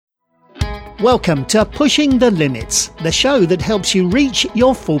Welcome to Pushing the Limits, the show that helps you reach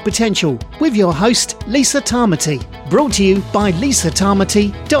your full potential, with your host, Lisa Tamati. Brought to you by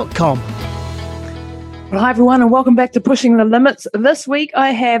lisatamati.com. Well, hi, everyone, and welcome back to Pushing the Limits. This week,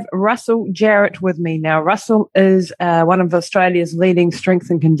 I have Russell Jarrett with me. Now, Russell is one of Australia's leading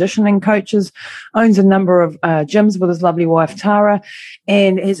strength and conditioning coaches, owns a number of gyms with his lovely wife, Tara,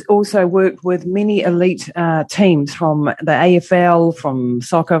 and has also worked with many elite teams from the AFL, from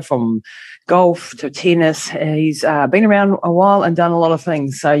soccer, from golf to tennis. He's been around a while and done a lot of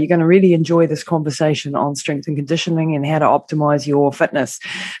things. So you're going to really enjoy this conversation on strength and conditioning and how to optimize your fitness.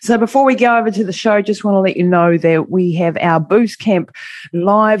 So before we go over to the show, just want to let you know that we have our Boost Camp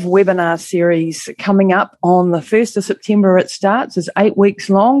live webinar series coming up on the 1st of September. It starts. It's 8 weeks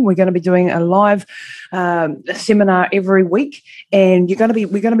long. We're going to be doing a live seminar every week, and we're going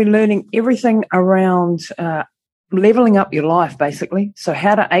to be learning everything around leveling up your life, basically. So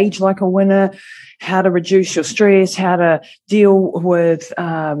how to age like a winner, how to reduce your stress, how to deal with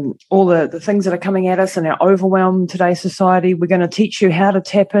all the things that are coming at us in our overwhelmed today's society. We're going to teach you how to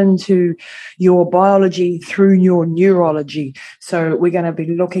tap into your biology through your neurology. So we're going to be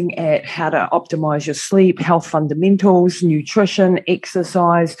looking at how to optimize your sleep, health fundamentals, nutrition,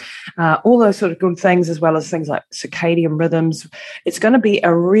 exercise, all those sort of good things, as well as things like circadian rhythms. It's going to be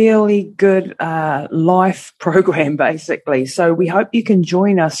a really good life program, basically. So we hope you can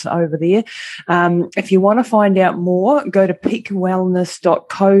join us over there. If you want to find out more, go to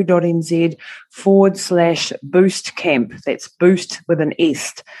peakwellness.co.nz/boost camp. That's boost with an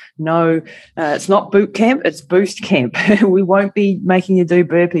S. No, it's not boot camp, it's boost camp. We won't be making you do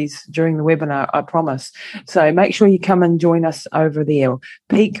burpees during the webinar, I promise. So make sure you come and join us over there.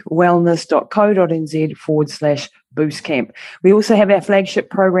 peakwellness.co.nz/Boost Camp. We also have our flagship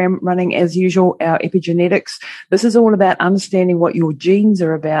program running as usual, our epigenetics. This is all about understanding what your genes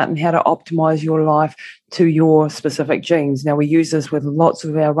are about and how to optimize your life to your specific genes. Now, we use this with lots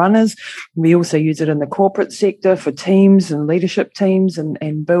of our runners. We also use it in the corporate sector for teams and leadership teams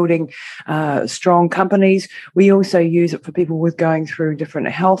and building strong companies. We also use it for people with going through different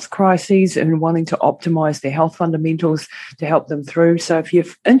health crises and wanting to optimize their health fundamentals to help them through. So if you're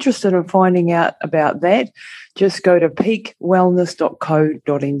interested in finding out about that, just go to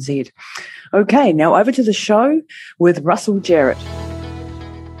peakwellness.co.nz. Okay, now over to the show with Russell Jarrett.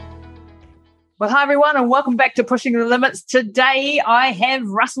 Well, hi, everyone, and welcome back to Pushing the Limits. Today, I have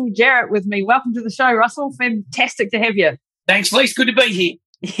Russell Jarrett with me. Welcome to the show, Russell. Fantastic to have you. Thanks, Lise. Good to be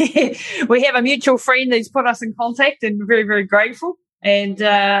here. We have a mutual friend who's put us in contact, and we're very, very grateful. And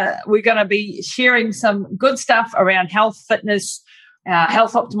we're going to be sharing some good stuff around health, fitness,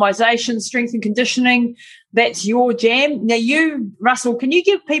 health optimization, strength and conditioning. That's your jam. Now, Russell, can you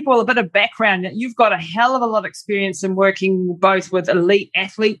give people a bit of background? You've got a hell of a lot of experience in working both with elite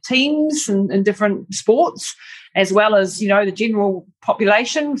athlete teams in different sports, as well as, the general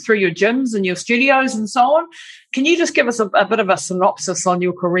population through your gyms and your studios and so on. Can you just give us a bit of a synopsis on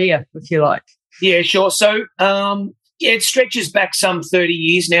your career, if you like? Yeah, sure. So, it stretches back some 30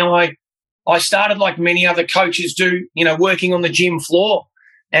 years now. I started like many other coaches do, working on the gym floor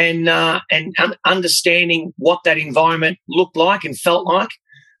and understanding what that environment looked like and felt like.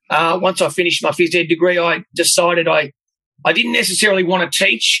 Once I finished my phys ed degree, I decided I didn't necessarily want to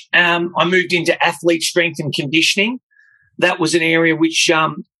teach. I moved into athlete strength and conditioning. That was an area which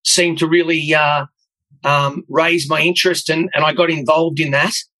seemed to really raise my interest, and I got involved in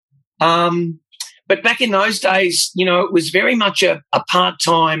that. But back in those days, it was very much a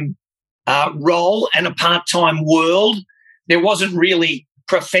part-time role and a part-time world. There wasn't really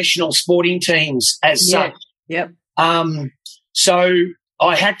professional sporting teams as such. Yep. So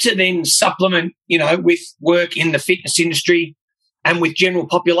I had to then supplement, with work in the fitness industry and with general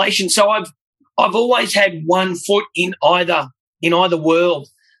population. So I've always had one foot in either world,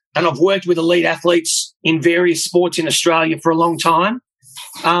 and I've worked with elite athletes in various sports in Australia for a long time.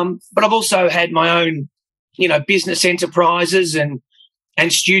 But I've also had my own, business enterprises and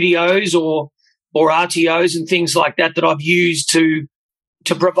studios or RTOs and things like that I've used to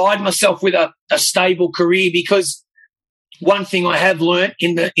provide myself with a stable career, because one thing I have learnt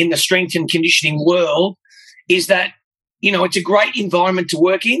in the strength and conditioning world is that, it's a great environment to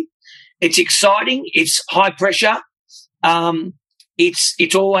work in. It's exciting. It's high pressure.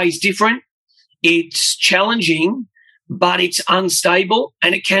 It's always different. It's challenging, but it's unstable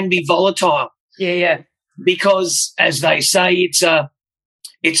and it can be volatile. Yeah. Because, as they say, it's a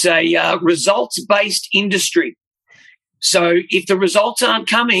results-based industry. So if the results aren't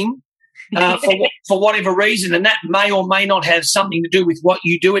coming for whatever reason, and that may or may not have something to do with what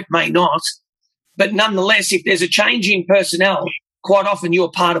you do, it may not, but nonetheless, if there's a change in personnel, quite often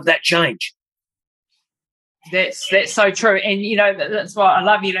you're part of that change. That's so true. And, that's why I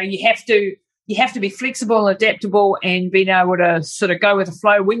love, you have to be flexible and adaptable and being able to sort of go with the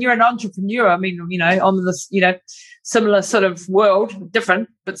flow. When you're an entrepreneur, I mean, on this, similar sort of world, different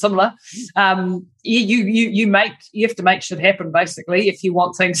but similar. You have to make shit happen basically if you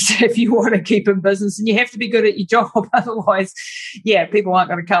want to keep in business, and you have to be good at your job. Otherwise, people aren't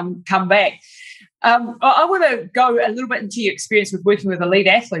going to come back. I want to go a little bit into your experience with working with elite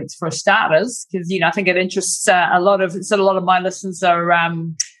athletes for starters, because I think it interests a lot of my listeners are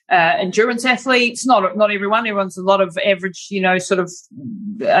endurance athletes. Not everyone. Everyone's a lot of average,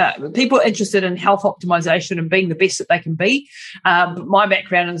 people interested in health optimization and being the best that they can be. But my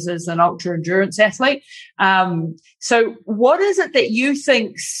background is as an ultra endurance athlete. So what is it that you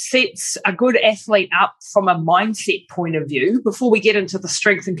think sets a good athlete up from a mindset point of view, before we get into the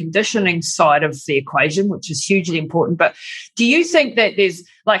strength and conditioning side of the equation, which is hugely important? But do you think that there's,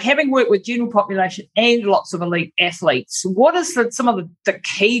 like, having worked with general population and lots of elite athletes, what is some of the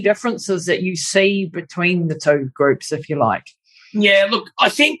key differences that you see between the two groups, if you like? Yeah, look, I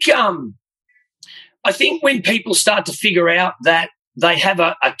think when people start to figure out that they have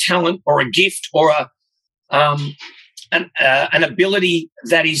a talent or a gift or an ability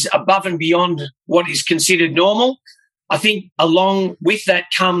that is above and beyond what is considered normal, I think along with that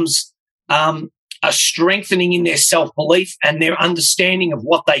comes a strengthening in their self-belief and their understanding of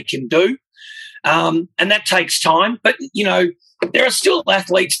what they can do. And that takes time. But, there are still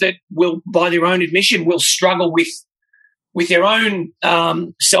athletes that will, by their own admission, will struggle with their own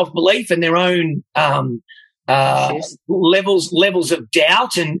self-belief and their own levels of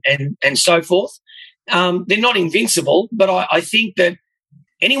doubt and so forth. They're not invincible, but I think that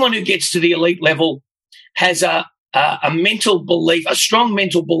anyone who gets to the elite level has a mental belief, a strong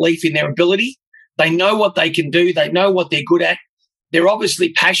mental belief in their ability. They know what they can do. They know what they're good at. They're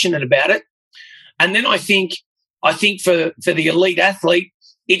obviously passionate about it. And then I think for the elite athlete,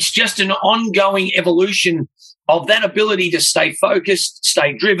 it's just an ongoing evolution of that ability to stay focused,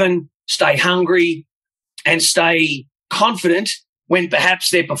 stay driven, stay hungry, and stay confident when perhaps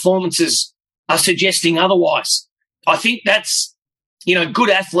their performances are suggesting otherwise. I think that's, good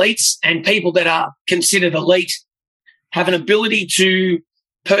athletes and people that are considered elite have an ability to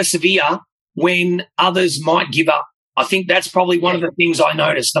persevere when others might give up. I think that's probably one of the things I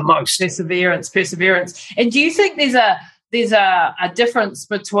notice the most. Perseverance. And do you think there's a difference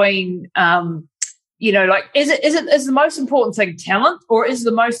between, is the most important thing talent, or is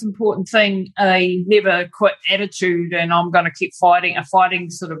the most important thing a never quit attitude and I'm going to keep fighting, a fighting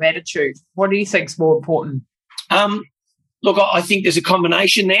sort of attitude? What do you think is more important? Look, I think there's a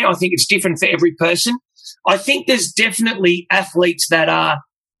combination there. I think it's different for every person. I think there's definitely athletes that are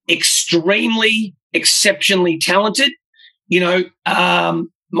exceptionally talented.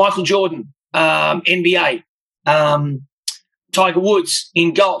 Michael Jordan, NBA, Tiger Woods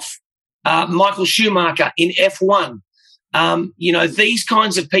in golf, Michael Schumacher in F1. These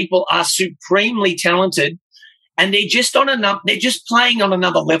kinds of people are supremely talented, and they're just playing on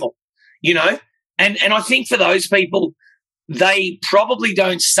another level, And I think for those people, they probably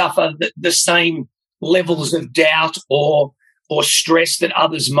don't suffer the same levels of doubt or stress that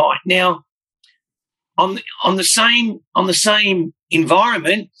others might. Now, on the same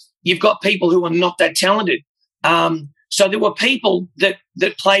environment, you've got people who are not that talented. So there were people that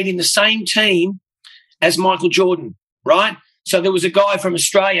played in the same team as Michael Jordan, right? So there was a guy from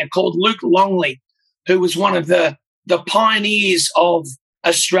Australia called Luke Longley, who was one of the pioneers of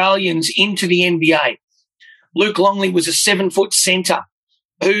Australians into the NBA. Luke Longley was a 7-foot centre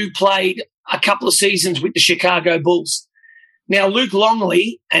who played a couple of seasons with the Chicago Bulls. Now, Luke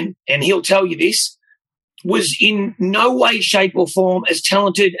Longley, and he'll tell you this, was in no way, shape or form as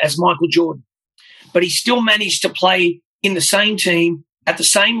talented as Michael Jordan, but he still managed to play in the same team at the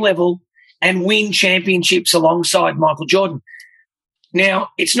same level and win championships alongside Michael Jordan. Now,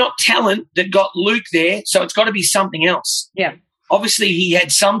 it's not talent that got Luke there, so it's got to be something else. Yeah. Obviously, he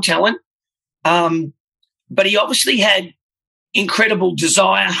had some talent, but he obviously had incredible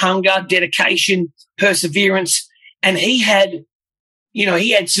desire, hunger, dedication, perseverance, and he had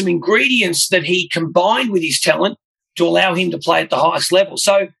some ingredients that he combined with his talent to allow him to play at the highest level.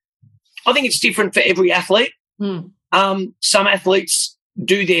 So I think it's different for every athlete. Some athletes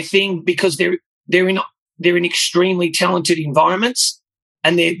do their thing because they're in extremely talented environments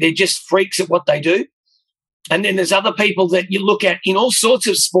and they're just freaks at what they do. And then there's other people that you look at in all sorts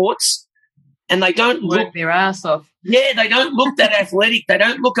of sports and they don't work their ass off. Yeah, they don't look that athletic. They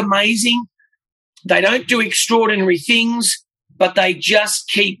don't look amazing. They don't do extraordinary things, but they just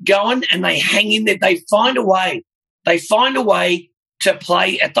keep going and they hang in there. They find a way. They find a way to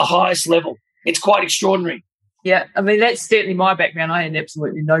play at the highest level. It's quite extraordinary. Yeah, I mean, that's certainly my background. I had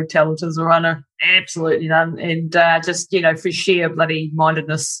absolutely no talent as a runner, absolutely none. And just, for sheer bloody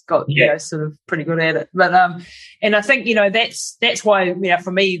mindedness, got, sort of pretty good at it. But, and I think, that's why,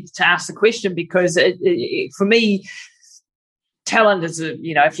 for me to ask the question, because for me, talent is,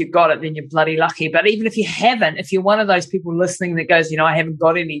 if you've got it, then you're bloody lucky. But even if you haven't, if you're one of those people listening that goes, I haven't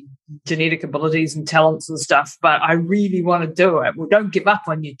got any genetic abilities and talents and stuff, but I really want to do it, well, don't give up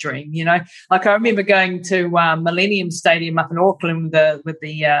on your dream. Like I remember going to Millennium Stadium up in Auckland with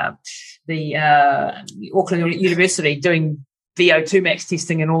the Auckland University doing VO2 max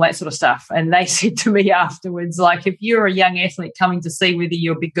testing and all that sort of stuff. And they said to me afterwards, like, if you're a young athlete coming to see whether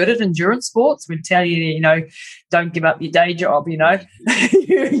you'll be good at endurance sports, we'd tell you, don't give up your day job, you are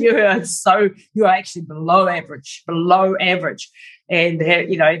actually below average.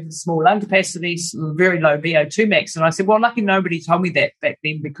 And, small lung capacity, very low VO2 max. And I said, well, lucky nobody told me that back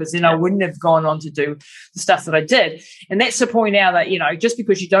then, because then I wouldn't have gone on to do the stuff that I did. And that's the point now that, just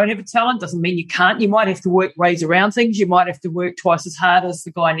because you don't have a talent doesn't mean you can't. You might have to work ways around things. You might have to work twice as hard as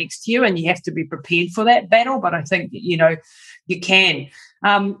the guy next to you, and you have to be prepared for that battle. But I think that, you can.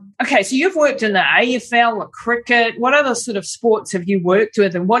 Okay, so you've worked in the AFL or cricket. What other sort of sports have you worked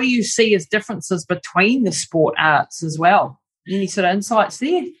with, and what do you see as differences between the sport arts as well? Any sort of insights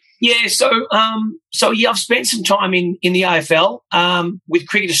there? Yeah, so I've spent some time in the AFL with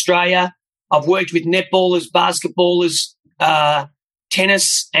Cricket Australia. I've worked with netballers, basketballers,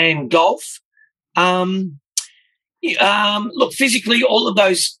 tennis, and golf. Look, physically, all of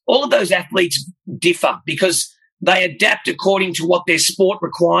those athletes differ because they adapt according to what their sport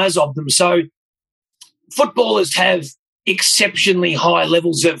requires of them. So, footballers have exceptionally high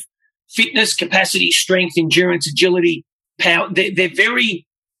levels of fitness, capacity, strength, endurance, agility, power. They're very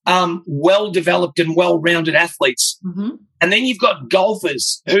well developed and well rounded athletes. Mm-hmm. And then you've got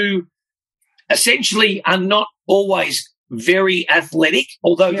golfers who essentially are not always very athletic,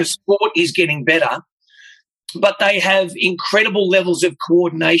 although the sport is getting better, but they have incredible levels of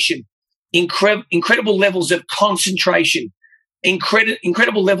coordination, incredible levels of concentration,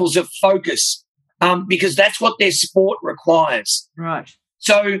 incredible levels of focus, because that's what their sport requires. Right.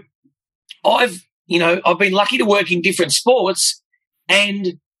 So I've been lucky to work in different sports,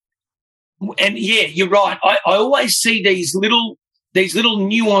 and yeah, you're right. I always see these little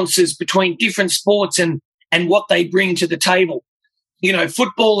nuances between different sports and what they bring to the table.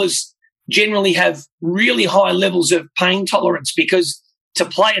 Footballers generally have really high levels of pain tolerance because to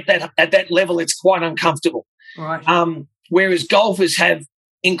play at that level, it's quite uncomfortable. Right. Whereas golfers have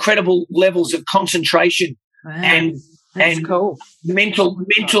incredible levels of concentration and cool. mental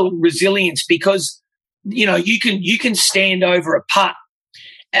resilience, because you can stand over a putt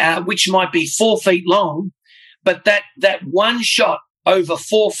which might be 4 feet long, but that one shot over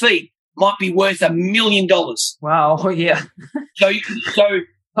 4 feet might be worth $1 million. Wow, yeah. So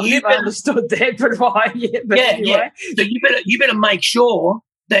I've never understood that, but why? Anyway. Yeah. So you better make sure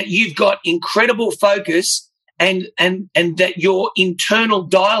that you've got incredible focus and that your internal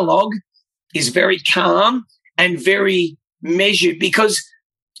dialogue is very calm and very measured, because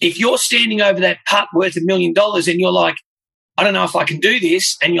if you're standing over that putt worth $1 million and you're like, I don't know if I can do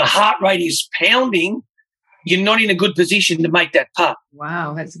this, and your heart rate is pounding, you're not in a good position to make that putt.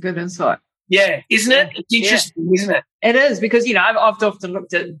 Wow, that's a good insight. Yeah, isn't it? It's interesting, isn't it? It is, because, I've often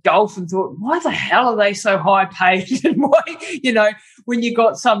looked at golf and thought, why the hell are they so high paid? And why, when you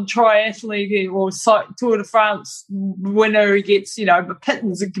got some triathlete or Tour de France winner who gets,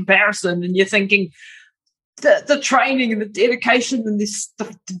 pittance in comparison, and you're thinking, the training and the dedication and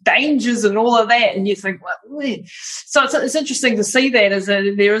the dangers and all of that, and you think, well, so it's interesting to see that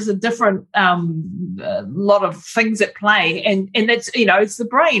there is a different lot of things at play, and that's it's the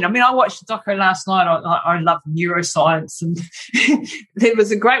brain. I mean, I watched a doco last night. I love neuroscience, and there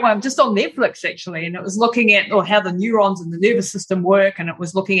was a great one just on Netflix actually, and it was looking at how the neurons in the nervous system work, and it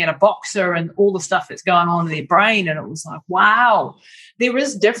was looking at a boxer and all the stuff that's going on in their brain, and it was like, wow, there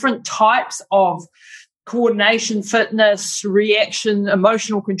is different types of coordination, fitness, reaction,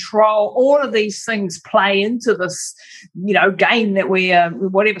 emotional control, all of these things play into this, game that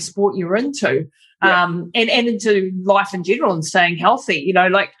whatever sport you're into, and into life in general and staying healthy.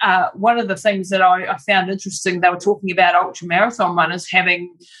 One of the things that I found interesting, they were talking about ultramarathon runners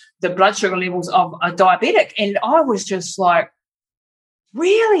having the blood sugar levels of a diabetic, and I was just like,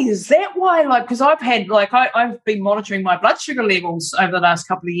 Really? Is that why? Like, because I've had, like, I've been monitoring my blood sugar levels over the last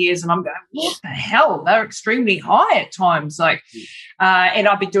couple of years, and I'm going, what the hell? They're extremely high at times. Like, and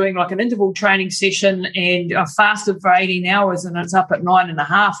I've been doing like an interval training session, and I fasted for 18 hours, and it's up at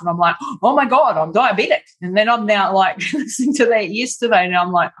 9.5, and I'm like, oh my God, I'm diabetic. And then I'm now like listening to that yesterday, and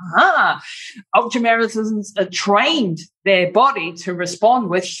I'm like, ultramarathons are trained their body to respond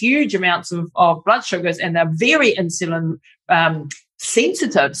with huge amounts of blood sugars, and they're very insulin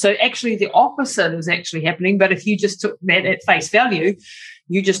sensitive. So actually the opposite is actually happening. But if you just took that at face value,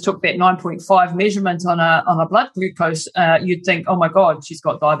 you just took that 9.5 measurement on a blood glucose, you'd think, oh my God, she's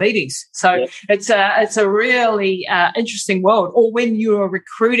got diabetes. So it's a really interesting world. Or when you're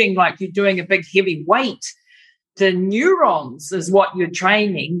recruiting, like you're doing a big heavy weight, the neurons is what you're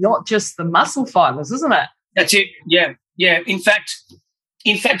training, not just the muscle fibers, isn't it? That's it. Yeah. In fact,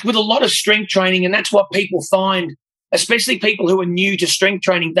 with a lot of strength training, and that's what people find, especially people who are new to strength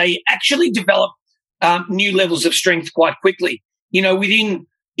training, they actually develop new levels of strength quite quickly. You know,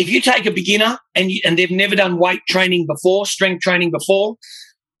 if you take a beginner and they've never done weight training before, strength training before,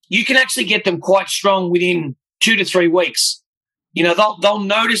 you can actually get them quite strong within 2 to 3 weeks. You know, they'll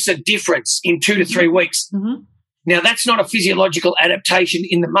notice a difference in 2 to 3 weeks. Mm-hmm. Now, that's not a physiological adaptation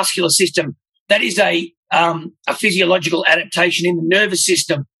in the muscular system. That is a physiological adaptation in the nervous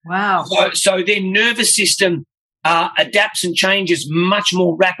system. Wow. So their nervous system adapts and changes much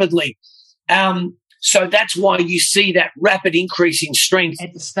more rapidly. So that's why you see that rapid increase in strength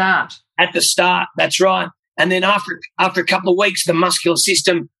at the start. At the start, that's right. And then after a couple of weeks, the muscular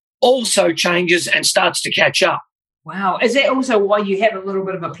system also changes and starts to catch up. Wow. Is that also why you have a little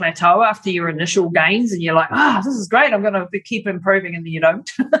bit of a plateau after your initial gains and you're like, this is great, I'm going to keep improving, and then you don't?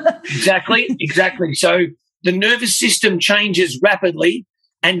 Exactly. So the nervous system changes rapidly,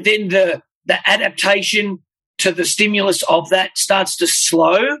 and then the adaptation to the stimulus of that starts to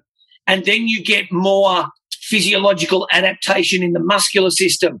slow, and then you get more physiological adaptation in the muscular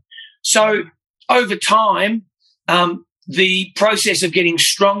system. So over time, the process of getting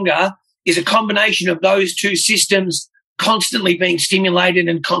stronger is a combination of those two systems constantly being stimulated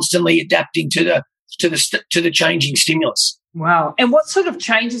and constantly adapting to the changing stimulus. Wow. And what sort of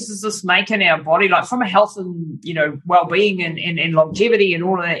changes does this make in our body, like from a health and, well-being and longevity and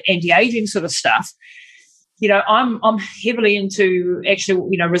all of that anti-aging sort of stuff? You know, I'm heavily into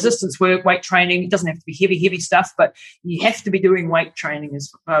actually, resistance work, weight training. It doesn't have to be heavy stuff, but you have to be doing weight training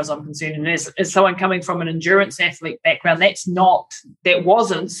as far as I'm concerned. And as someone coming from an endurance athlete background,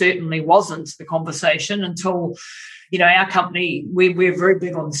 certainly wasn't the conversation until, our company, we're very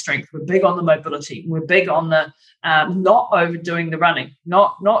big on the strength. We're big on the mobility. We're big on the not overdoing the running,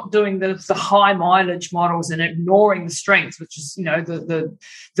 not doing the high mileage models and ignoring the strength, which is, the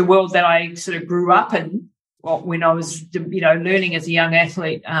world that I sort of grew up in. When I was, learning as a young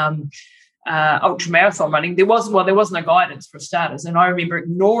athlete, ultramarathon running, there was no guidance for starters. And I remember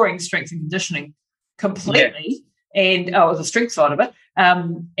ignoring strength and conditioning completely, and the strength side of it.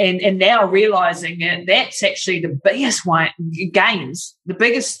 And now realizing that's actually the biggest gains, the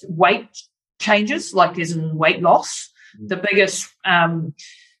biggest weight changes, like as in weight loss, the biggest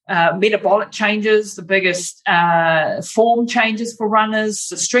metabolic changes, the biggest form changes for runners,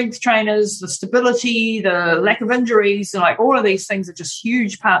 the strength trainers, the stability, the lack of injuries, like all of these things are just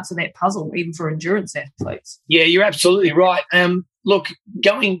huge parts of that puzzle, even for endurance athletes. Yeah, you're absolutely right. Look,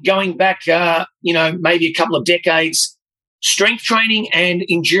 going back, maybe a couple of decades, strength training and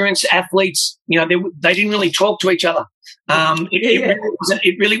endurance athletes, they didn't really talk to each other.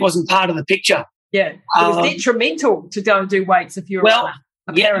 It really wasn't part of the picture. Yeah, it was detrimental to go and do weights if you're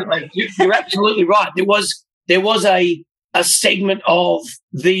apparently. Yeah, you're absolutely right. There was a segment of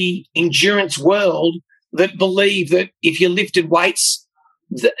the endurance world that believed that if you lifted weights,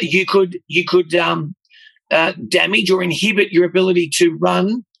 you could damage or inhibit your ability to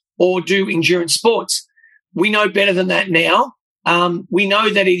run or do endurance sports. We know better than that now. We know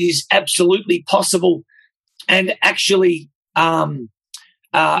that it is absolutely possible and actually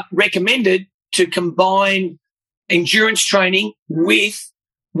recommended to combine endurance training with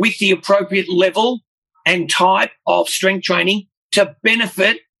the appropriate level and type of strength training to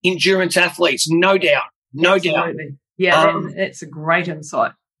benefit endurance athletes, no doubt. Absolutely. Yeah, that's a great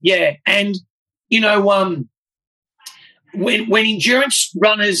insight. Yeah, and, when endurance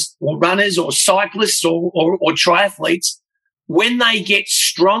runners or cyclists or triathletes, when they get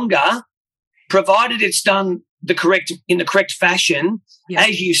stronger, provided it's done in the correct fashion,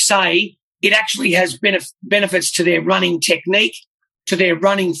 as you say, it actually has benefits to their running technique, to their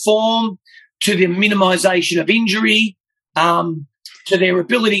running form, to the minimisation of injury, to their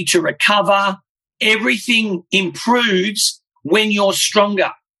ability to recover. Everything improves when you're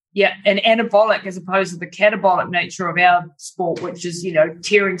stronger. Yeah, and anabolic as opposed to the catabolic nature of our sport, which is,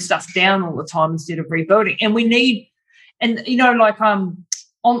 tearing stuff down all the time instead of rebuilding. And we need, and,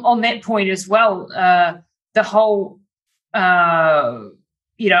 on that point as well, the whole, I'm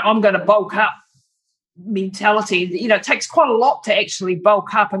going to bulk up mentality, it takes quite a lot to actually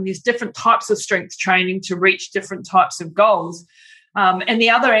bulk up, and there's different types of strength training to reach different types of goals. And the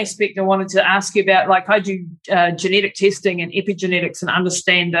other aspect I wanted to ask you about, like I do genetic testing and epigenetics and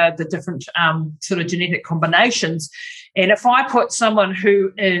understand the different sort of genetic combinations. And if I put someone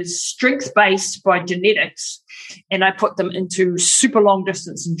who is strength-based by genetics and I put them into super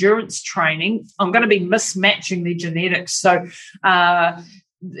long-distance endurance training, I'm going to be mismatching their genetics. So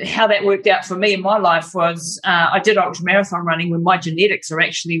how that worked out for me in my life was I did ultramarathon running when my genetics are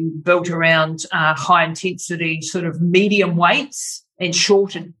actually built around high-intensity sort of medium weights and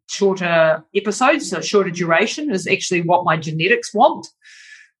shorter episodes, so shorter duration is actually what my genetics want.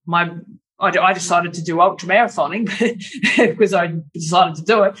 I decided to do ultramarathoning because I decided to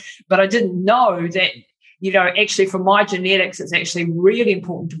do it, but I didn't know that, actually for my genetics, it's actually really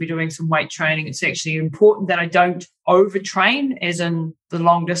important to be doing some weight training. It's actually important that I don't overtrain as in the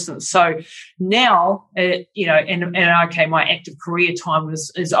long distance. So now, and okay, my active career time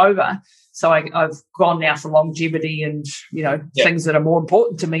is over. So I've gone now for longevity and, things that are more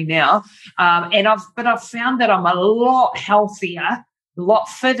important to me now. But I've found that I'm a lot healthier, a lot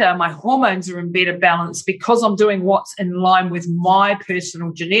fitter. My hormones are in better balance because I'm doing what's in line with my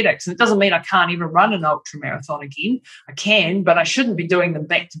personal genetics. And it doesn't mean I can't ever run an ultramarathon again. I can, but I shouldn't be doing them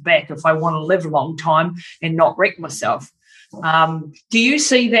back to back if I want to live a long time and not wreck myself. Do you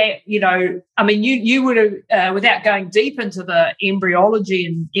see that, you would have, without going deep into the embryology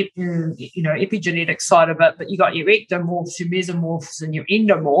and, epigenetic side of it, but you got your ectomorphs, your mesomorphs, and your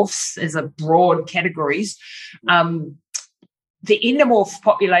endomorphs as a broad categories. The endomorph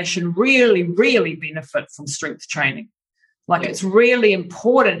population really, really benefit from strength training. It's really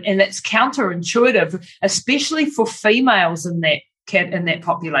important, and it's counterintuitive, especially for females in that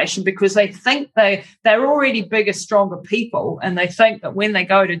population, because they think they're already bigger, stronger people, and they think that when they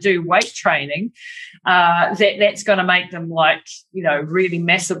go to do weight training, that's going to make them really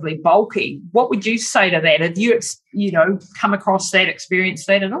massively bulky. What would you say to that? Have you come across that, experienced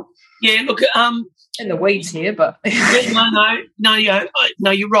that at all? Yeah, look, in the weeds here, but no,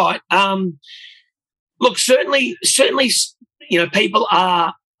 you're right. Look, certainly, people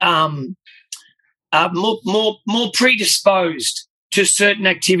are more predisposed to certain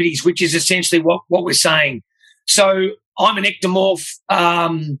activities, which is essentially what we're saying. So I'm an ectomorph.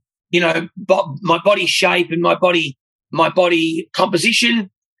 My body shape and my body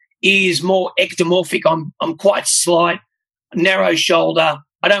composition is more ectomorphic. I'm quite slight, narrow shoulder.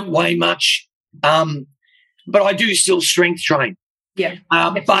 I don't weigh much. But I do still strength train. Yeah.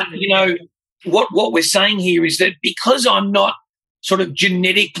 But, what we're saying here is that because I'm not sort of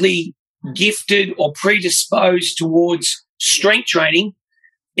genetically gifted or predisposed towards strength training,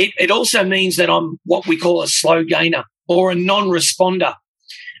 it also means that I'm what we call a slow gainer or a non-responder.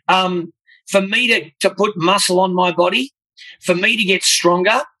 For me to put muscle on my body, for me to get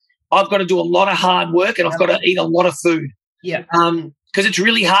stronger, I've got to do a lot of hard work and I've got to eat a lot of food. Yeah. Because it's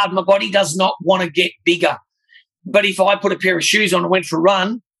really hard. My body does not want to get bigger. But if I put a pair of shoes on and went for a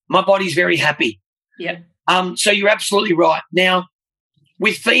run, my body's very happy. Yeah. So you're absolutely right. Now,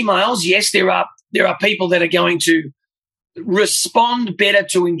 with females, yes, there are people that are going to respond better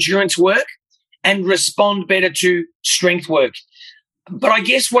to endurance work and respond better to strength work. But I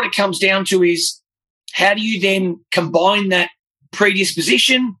guess what it comes down to is how do you then combine that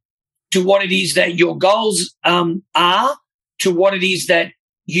predisposition to what it is that your goals are, to what it is that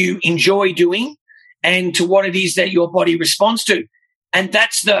you enjoy doing, and to what it is that your body responds to. And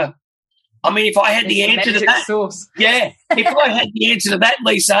that's if I had the answer to that, source. Yeah, if I had the answer to that,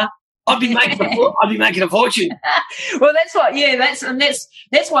 Lisa, I'd be making a fortune. Well, that's why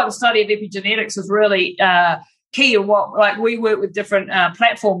the study of epigenetics is really key. And we work with different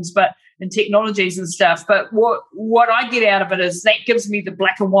platforms, and technologies and stuff. But what I get out of it is that gives me the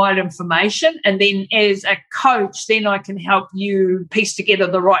black and white information. And then as a coach, then I can help you piece together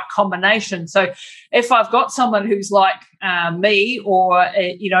the right combination. So if I've got someone who's like me or,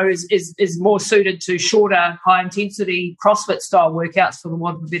 is more suited to shorter, high intensity CrossFit style workouts, for the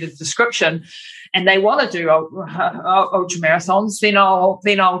want of a better description, and they want to do ultramarathons, then I'll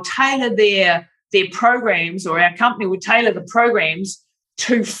tailor their programs, or our company would tailor the programs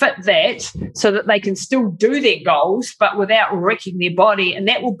to fit that so that they can still do their goals but without wrecking their body. And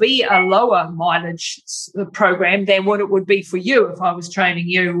that will be a lower mileage program than what it would be for you if I was training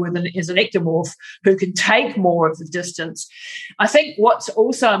you as an ectomorph who can take more of the distance. I think what's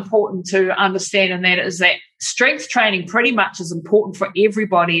also important to understand in that is that strength training pretty much is important for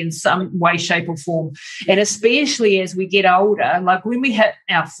everybody in some way, shape or form. And especially as we get older, like when we hit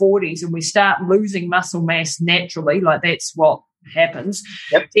our 40s and we start losing muscle mass naturally, like that's what happens,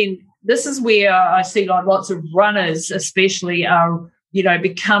 then this is where I see like lots of runners especially are,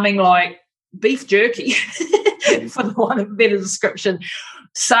 becoming like beef jerky, for the want of a better description,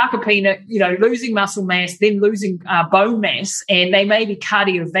 sarcopenic, losing muscle mass, then losing bone mass, and they may be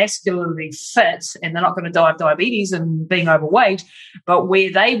cardiovascularly fit and they're not going to die of diabetes and being overweight, but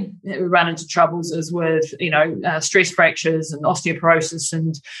where they run into troubles is with, stress fractures and osteoporosis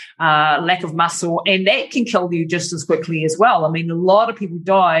and lack of muscle, and that can kill you just as quickly as well. I mean, a lot of people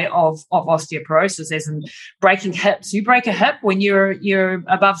die of osteoporosis, as in breaking hips. You break a hip when you're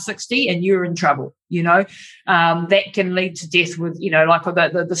above 60 and you're in trouble. That can lead to death with, like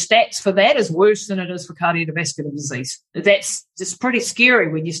the stats for that is worse than it is for cardiovascular disease. That's just pretty scary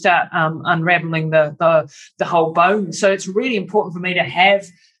when you start unraveling the whole bone. So it's really important for me to have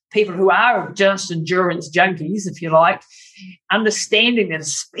people who are just endurance junkies, if you like, understanding that,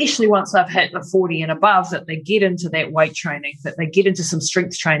 especially once they've hit the 40 and above, that they get into that weight training, that they get into some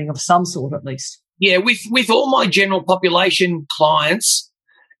strength training of some sort at least. Yeah, with all my general population clients,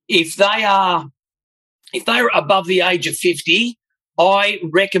 if they're above the age of 50, I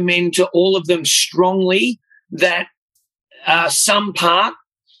recommend to all of them strongly that some part,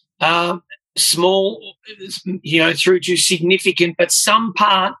 small, through to significant, but some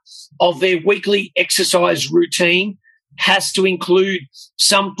part of their weekly exercise routine has to include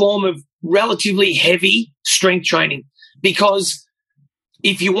some form of relatively heavy strength training. Because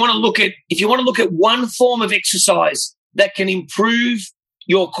if you want to look at one form of exercise that can improve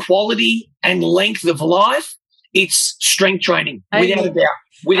your quality and length of life, it's strength training. Amen. Without a doubt.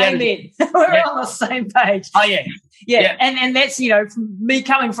 Amen. We're on the same page. Oh, yeah. Yeah. And that's, from me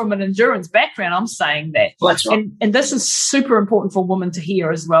coming from an endurance background, I'm saying that. That's right. And this is super important for women to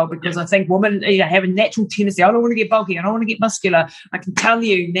hear as well, because I think women have a natural tendency. I don't want to get bulky. I don't want to get muscular. I can tell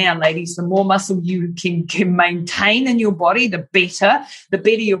you now, ladies, the more muscle you can maintain in your body, the better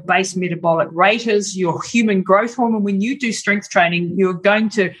your base metabolic rate is, your human growth hormone. When you do strength training, you're going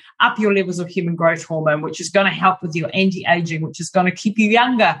to up your levels of human growth hormone, which is going to help with your anti-aging, which is going to keep you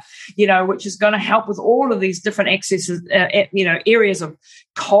younger, which is going to help with all of these different areas of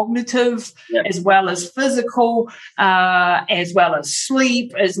cognitive, as well as physical, as well as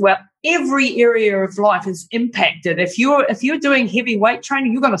sleep, as well. Every area of life is impacted. If you're doing heavy weight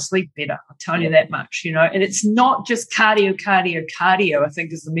training, you're going to sleep better. I'll tell you that much, And it's not just cardio, I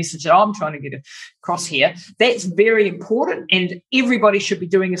think is the message that I'm trying to get across here. That's very important, and everybody should be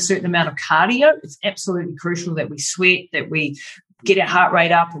doing a certain amount of cardio. It's absolutely crucial that we sweat, that we get our heart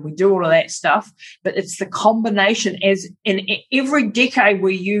rate up and we do all of that stuff. But it's the combination, as in every decade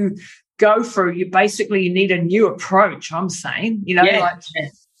where you go through, you need a new approach, I'm saying,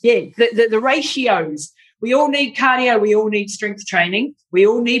 the ratios. We all need cardio. We all need strength training. We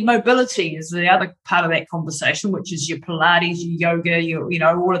all need mobility is the other part of that conversation, which is your Pilates, your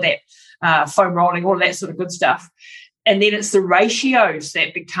yoga, all of that, foam rolling, all of that sort of good stuff. And then it's the ratios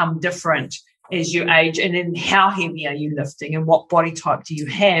that become different as you age, and then how heavy are you lifting and what body type do you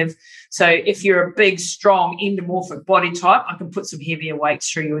have. So if you're a big, strong, endomorphic body type, I can put some heavier weights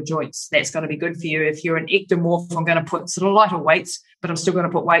through your joints. That's going to be good for you. If you're an ectomorph, I'm going to put sort of lighter weights, but I'm still going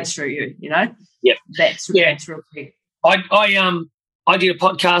to put weights through you, Yeah. That's real quick. I did a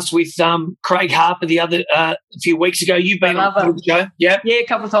podcast with Craig Harper a few weeks ago. You've been on the show. Yeah, a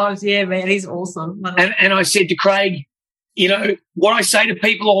couple of times. Yeah, man, he's awesome. And I said to Craig, what I say to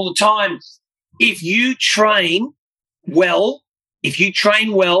people all the time, if you train well,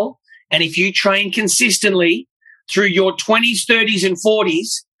 and if you train consistently through your 20s, 30s and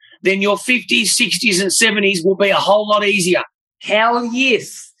 40s, then your 50s, 60s and 70s will be a whole lot easier. Hell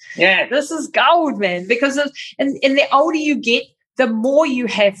yes. Yeah. This is gold, man, because and the older you get, the more you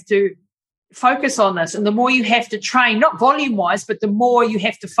have to focus on this and the more you have to train, not volume-wise, but the more you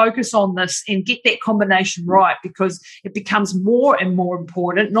have to focus on this and get that combination right, because it becomes more and more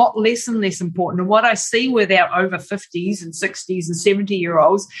important, not less and less important. And what I see with our over 50s and 60s and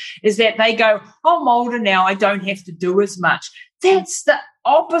 70-year-olds is that they go, I'm older now, I don't have to do as much. That's the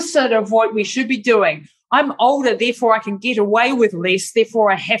opposite of what we should be doing. I'm older, therefore I can get away with less, therefore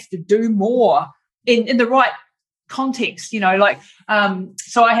I have to do more in the right context, so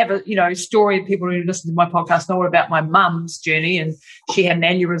I have a, story. People who listen to my podcast know about my mum's journey, and she had an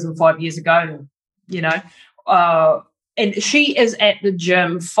aneurysm 5 years ago, and she is at the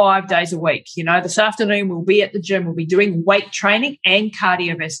gym 5 days a week. This afternoon we'll be at the gym. We'll be doing weight training and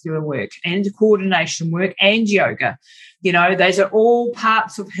cardiovascular work and coordination work and yoga. Those are all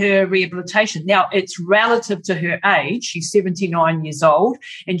parts of her rehabilitation. Now, it's relative to her age. She's 79 years old.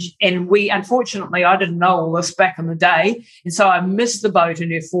 And we, unfortunately, I didn't know all this back in the day. And so I missed the boat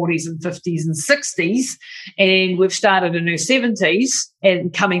in her 40s and 50s and 60s. And we've started in her 70s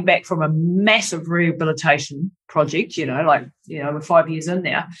and coming back from a massive rehabilitation project, we're 5 years in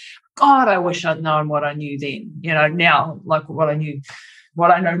now. God, I wish I'd known what I knew then, now, like what I know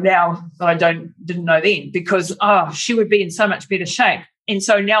now that I didn't know then, because she would be in so much better shape. And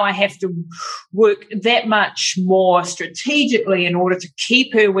so now I have to work that much more strategically in order to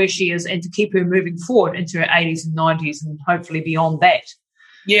keep her where she is and to keep her moving forward into her 80s and 90s and hopefully beyond that.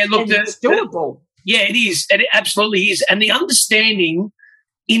 Yeah, look, it's doable. Yeah, it is. It absolutely is. And the understanding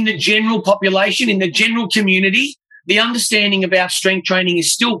in the general population, in the general community, the understanding about strength training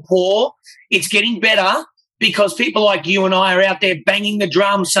is still poor. It's getting better, because people like you and I are out there banging the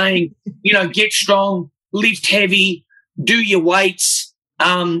drum saying, get strong, lift heavy, do your weights.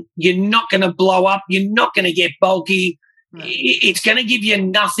 You're not going to blow up. You're not going to get bulky. Right. It's going to give you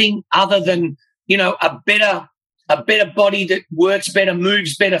nothing other than, a better body that works better,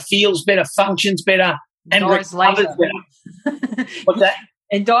 moves better, feels better, functions better, and dies later. Better. What's that?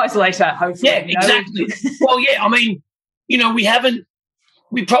 And dies later, hopefully. Yeah, exactly. Well, yeah, I mean,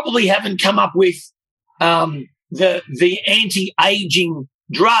 we probably haven't come up with the anti-aging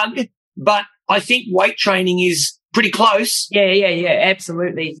drug, but I think weight training is pretty close. Yeah,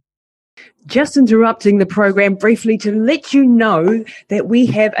 absolutely. Just interrupting the program briefly to let you know that we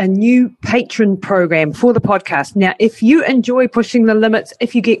have a new patron program for the podcast. Now, if you enjoy Pushing the Limits,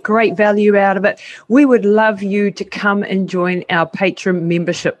 if you get great value out of it, we would love you to come and join our patron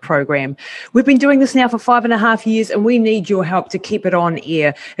membership program. We've been doing this now for 5.5 years, and we need your help to keep it on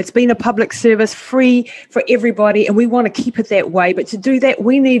air. It's been a public service, free for everybody, and we want to keep it that way. But to do that,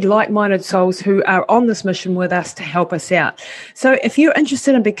 we need like-minded souls who are on this mission with us to help us out. So if you're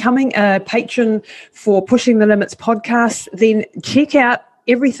interested in becoming a patron for Pushing the Limits podcast, then check out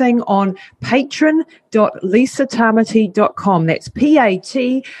everything on patron.lisatamati.com. That's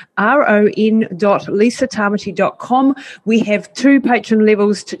patron.lisatamati.com. We have 2 patron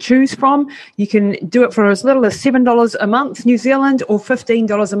levels to choose from. You can do it for as little as $7 a month, New Zealand, or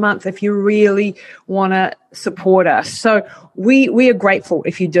 $15 a month if you really want to support us. So we are grateful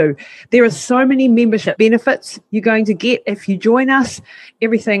if you do. There are so many membership benefits you're going to get if you join us.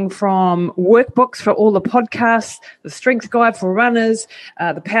 Everything from workbooks for all the podcasts, the strength guide for runners,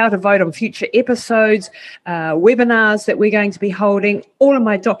 the power to vote on future episodes, webinars that we're going to be holding, all of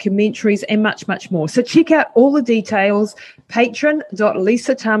my documentaries, and much, much more. So check out all the details,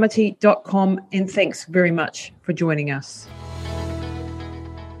 patron.lisatamati.com, and thanks very much for joining us.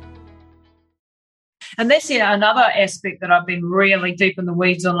 And that's another aspect that I've been really deep in the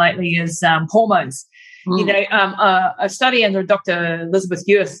weeds on lately is hormones. A study under Dr. Elizabeth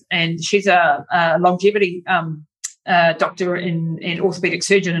Youth, and she's a longevity doctor and orthopedic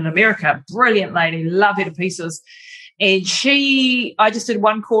surgeon in America. Brilliant lady, love her to pieces. And I just did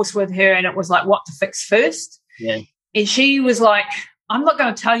one course with her, and it was like what to fix first. Yeah. And she was like, I'm not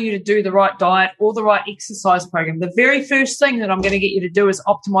going to tell you to do the right diet or the right exercise program. The very first thing that I'm going to get you to do is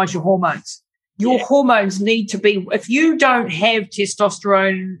optimize your hormones. Your hormones need to be, if you don't have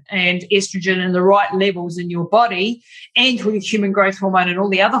testosterone and estrogen in the right levels in your body, and with human growth hormone and all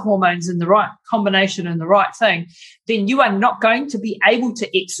the other hormones in the right combination and the right thing, then you are not going to be able to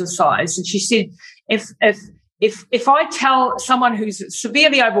exercise. And she said, if I tell someone who's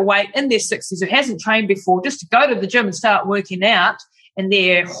severely overweight in their 60s who hasn't trained before just to go to the gym and start working out, and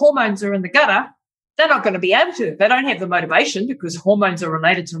their hormones are in the gutter, they're not going to be able to. They don't have the motivation, because hormones are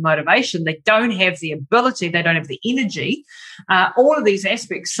related to motivation. They don't have the ability. They don't have the energy, all of these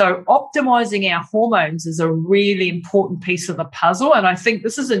aspects. So optimizing our hormones is a really important piece of the puzzle. And I think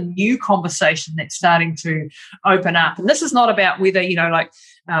this is a new conversation that's starting to open up. And this is not about whether,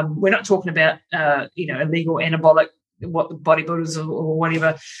 we're not talking about, illegal anabolic, what the bodybuilders or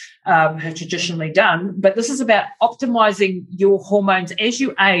whatever have traditionally done. But this is about optimizing your hormones as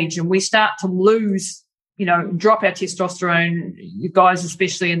you age and we start to lose, drop our testosterone. You guys,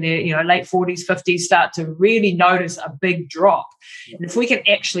 especially in their, late 40s, 50s, start to really notice a big drop. And if we can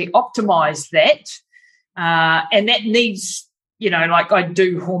actually optimize that, and that needs, like I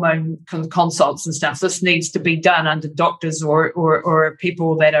do hormone consults and stuff, this needs to be done under doctors or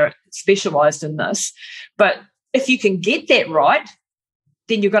people that are specialized in this. But if you can get that right,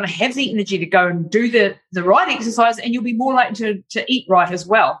 then you're going to have the energy to go and do the right exercise, and you'll be more likely to eat right as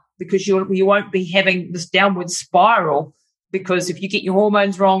well, because you won't be having this downward spiral. Because if you get your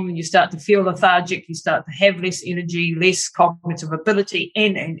hormones wrong, then you start to feel lethargic, you start to have less energy, less cognitive ability,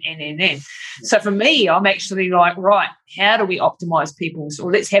 and. So for me, I'm actually like, right, how do we optimize people? So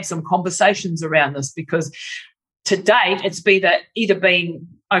let's have some conversations around this, because to date, it's either been,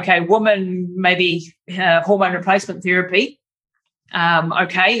 okay, women, maybe hormone replacement therapy,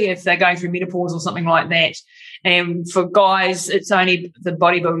 okay, if they're going through menopause or something like that. And for guys, it's only the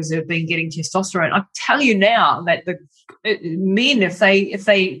bodybuilders who have been getting testosterone. I tell you now that the men, if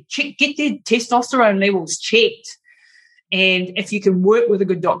they get their testosterone levels checked, and if you can work with a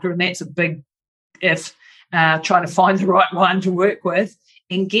good doctor, and that's a big if, trying to find the right one to work with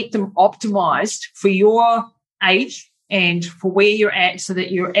and get them optimized for your age and for where you're at, so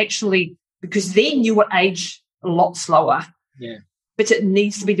that you're actually, because then you will age a lot slower. Yeah. But it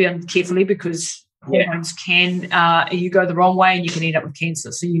needs to be done carefully, because hormones can, you go the wrong way and you can end up with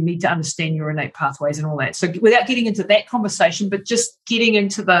cancer. So you need to understand your innate pathways and all that. So without getting into that conversation, but just getting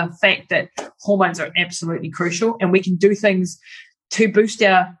into the fact that hormones are absolutely crucial, and we can do things to boost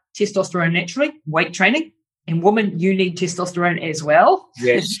our testosterone naturally, weight training. And women, you need testosterone as well.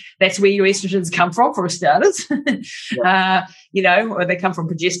 Yes. That's where your estrogens come from, for starters. Or they come from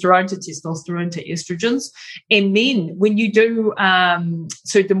progesterone to testosterone to estrogens. And men, when you do,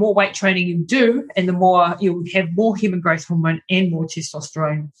 so the more weight training you do, and the more you'll have more human growth hormone and more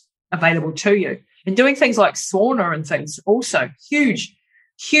testosterone available to you. And doing things like sauna and things also huge.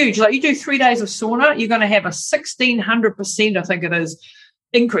 Like you do 3 days of sauna, you're going to have a 1,600%, I think it is,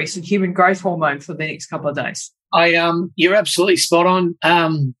 increase in human growth hormone for the next couple of days. You're absolutely spot on.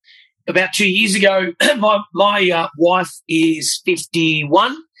 About 2 years ago, my wife is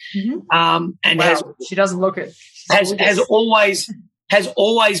 51, and she doesn't look it. Has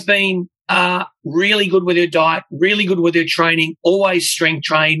always been really good with her diet, really good with her training, always strength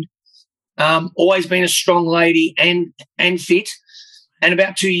trained, always been a strong lady and fit. And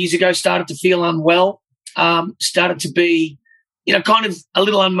about 2 years ago, started to feel unwell, started to be, kind of a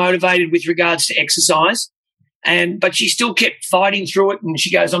little unmotivated with regards to exercise. But she still kept fighting through it, and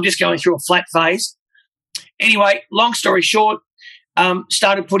she goes, I'm just going through a flat phase. Anyway, long story short,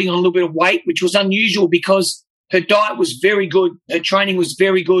 started putting on a little bit of weight, which was unusual because her diet was very good. Her training was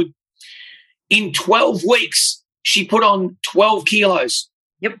very good. In 12 weeks, she put on 12 kilos.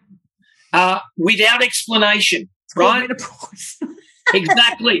 Yep. Without explanation, right?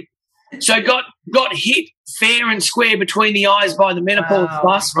 Exactly. So got hit fair and square between the eyes by the menopause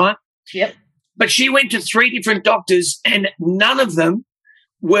bus, right? Yep. But she went to 3 different doctors, and none of them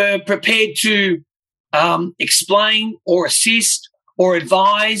were prepared to explain or assist or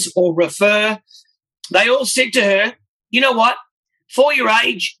advise or refer. They all said to her, you know what, for your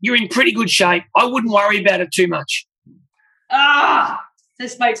age, you're in pretty good shape. I wouldn't worry about it too much.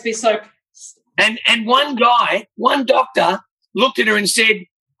 This makes me so... And one doctor looked at her and said,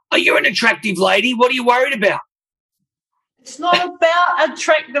 oh, you're an attractive lady. What are you worried about? It's not about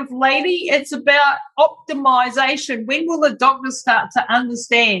attractive lady. It's about optimization. When will the doctors start to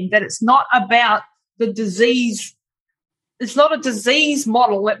understand that it's not about the disease? It's not a disease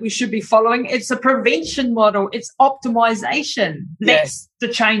model that we should be following. It's a prevention model. It's optimization. That's the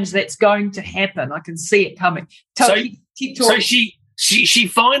change that's going to happen. I can see it coming. Keep talking. So she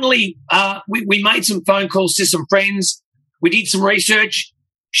finally, we made some phone calls to some friends. We did some research.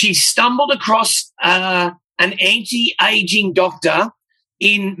 She stumbled across an anti-aging doctor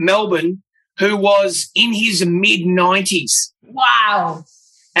in Melbourne who was in his mid-90s. Wow.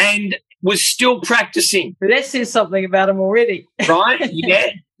 And was still practicing. That says something about him already. Right? Yeah.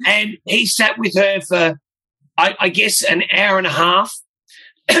 And he sat with her for, I guess, an hour and a half,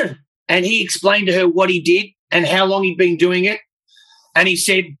 and he explained to her what he did and how long he'd been doing it. And he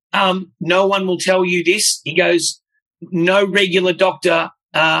said, no one will tell you this. He goes, no regular doctor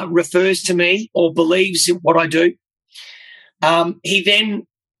refers to me or believes in what I do. He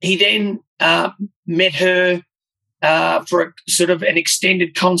then met her for a sort of an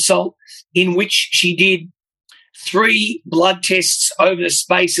extended consult in which she did 3 blood tests over the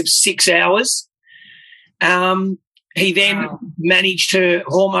space of 6 hours. He then managed her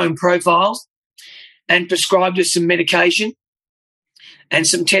hormone profiles and prescribed her some medication and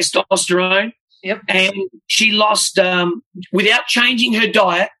some testosterone. Yep. And she lost, without changing her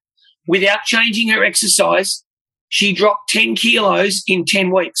diet, without changing her exercise, she dropped 10 kilos in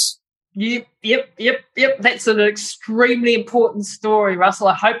 10 weeks. Yep. That's an extremely important story, Russell.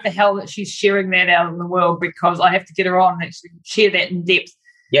 I hope the hell that she's sharing that out in the world, because I have to get her on and actually share that in depth.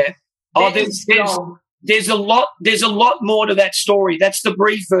 Yeah. there's a lot more to that story. That's the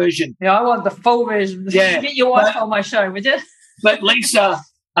brief version. Yeah, I want the full version. Yeah. Get your wife on my show, would you? But Lisa,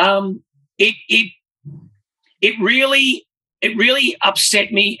 it really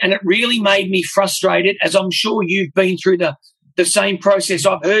upset me, and it really made me frustrated, as I'm sure you've been through the same process.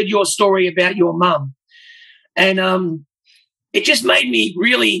 I've heard your story about your mum, and it just made me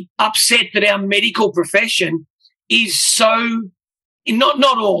really upset that our medical profession is so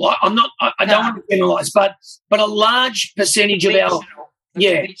not all. I don't want to generalise, but a large percentage of our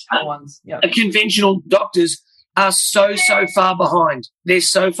conventional ones, conventional doctors are so far behind. They're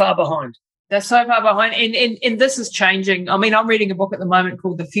so far behind. They're so far behind, and this is changing. I mean, I'm reading a book at the moment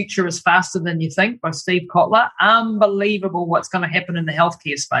called The Future is Faster Than You Think by Steve Kotler. Unbelievable what's going to happen in the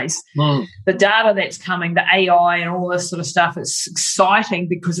healthcare space. The data that's coming, the AI and all this sort of stuff, it's exciting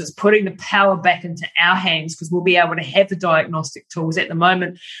because it's putting the power back into our hands because we'll be able to have the diagnostic tools. At the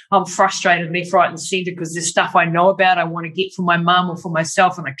moment, I'm frustrated left, right and centre because there's stuff I know about I want to get for my mum or for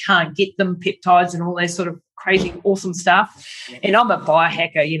myself and I can't get them, peptides and all that sort of crazy, awesome stuff. And I'm a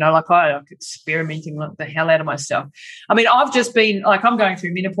biohacker, like I like experimenting like the hell out of myself. I mean, I've just been like, I'm going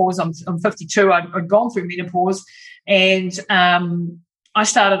through menopause. I'm 52. I've gone through menopause, and I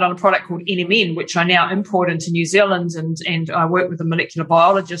started on a product called NMN, which I now import into New Zealand, and I work with a molecular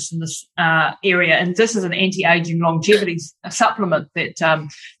biologist in this area. And this is an anti-aging longevity supplement that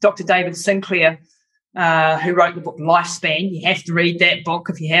Dr. David Sinclair, who wrote the book Lifespan, you have to read that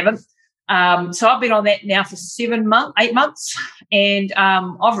book if you haven't. So I've been on that now for 8 months, and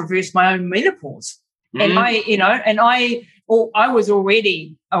I've reversed my own menopause. And I was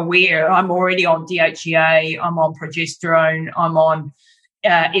already aware. I'm already on DHEA. I'm on progesterone. I'm on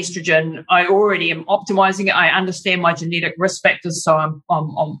estrogen. I already am optimizing it. I understand my genetic risk factors, so I'm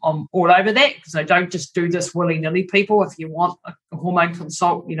all over that because I don't just do this willy-nilly. People, if you want a hormone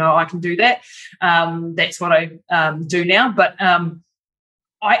consult, I can do that. That's what I do now, but.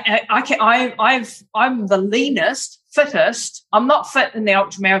 I'm the leanest, fittest. I'm not fit in the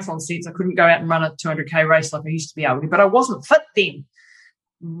ultramarathon sense. I couldn't go out and run a 200K race like I used to be able to, but I wasn't fit then.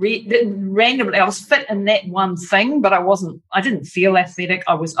 Randomly, I was fit in that one thing, but I didn't feel athletic.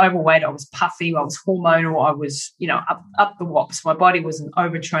 I was overweight. I was puffy. I was hormonal. I was, up the wops. My body was in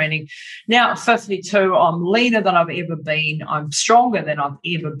overtraining. Now at 52, I'm leaner than I've ever been. I'm stronger than I've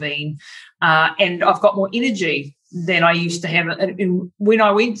ever been. And I've got more energy than I used to have. And when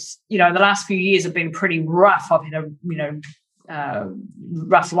I went, the last few years have been pretty rough. I've had a,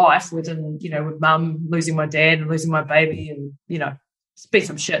 rough life with mum losing my dad and losing my baby and, it's been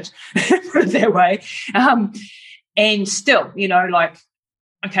some shit, put it that way. And still,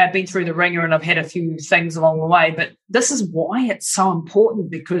 okay, I've been through the ringer and I've had a few things along the way, but this is why it's so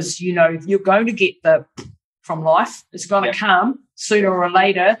important because, you're going to get from life. It's going to come sooner or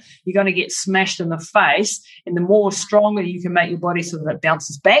later. You're going to get smashed in the face, and the more stronger you can make your body so that it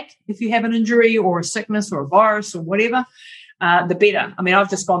bounces back if you have an injury or a sickness or a virus or whatever, the better. I mean, I've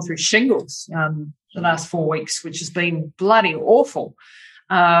just gone through shingles the last 4 weeks, which has been bloody awful.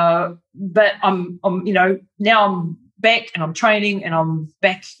 But I'm now I'm back and I'm training and I'm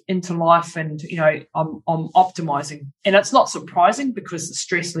back into life and, I'm optimizing. And it's not surprising because the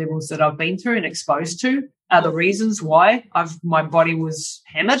stress levels that I've been through and exposed to are the reasons why my body was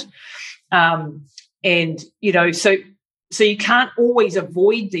hammered. So you can't always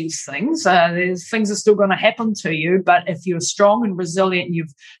avoid these things. There's things are still going to happen to you, but if you're strong and resilient and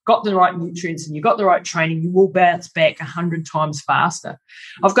you've got the right nutrients and you've got the right training, you will bounce back 100 times faster.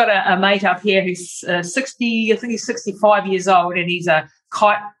 I've got a mate up here who's 60, I think he's 65 years old, and he's a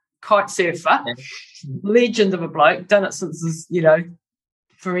kite surfer, legend of a bloke, done it since,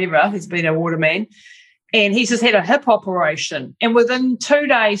 forever. He's been a waterman. And he's just had a hip operation. And within 2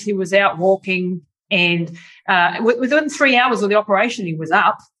 days, he was out walking. And within 3 hours of the operation, he was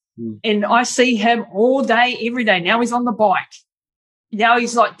up. And I see him all day, every day. Now he's on the bike. Now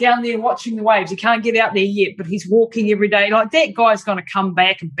he's like down there watching the waves. He can't get out there yet, but he's walking every day. Like that guy's going to come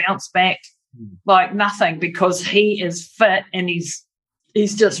back and bounce back like nothing because he is fit and he's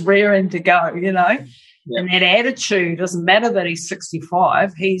just raring to go, Yep. And that attitude, doesn't matter that he's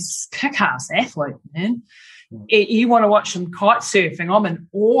 65, he's kick-ass athlete, man. You want to watch him kite surfing, I'm in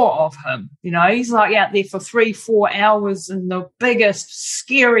awe of him. He's like out there for 3-4 hours in the biggest,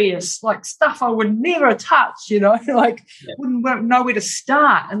 scariest, like stuff I would never touch, wouldn't know where to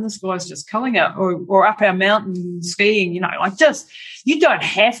start. And this guy's just killing it, or up our mountain skiing, you don't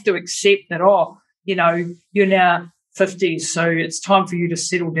have to accept that, you're now 50s, so it's time for you to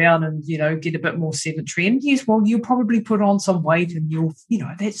settle down and, get a bit more sedentary. And yes, well, you'll probably put on some weight and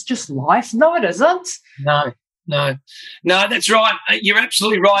that's just life. No, it isn't. No. No, that's right. You're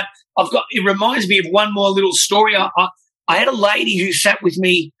absolutely right. It reminds me of one more little story. I had a lady who sat with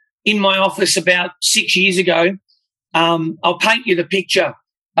me in my office about 6 years ago. I'll paint you the picture.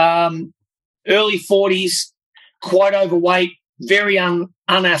 Early 40s, quite overweight, very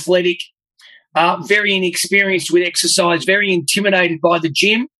unathletic, very inexperienced with exercise, very intimidated by the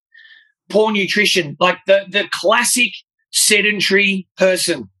gym, poor nutrition, like the classic sedentary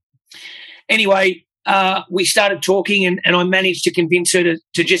person. Anyway, we started talking and I managed to convince her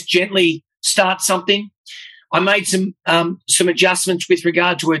to just gently start something. I made some adjustments with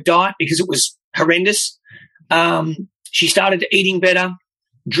regard to her diet because it was horrendous. She started eating better,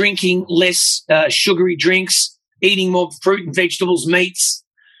 drinking less sugary drinks, eating more fruit and vegetables, meats,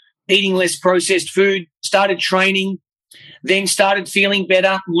 eating less processed food, started training, then started feeling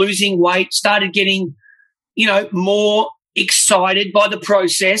better, losing weight, started getting, more excited by the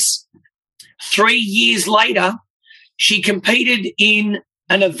process. 3 years later, she competed in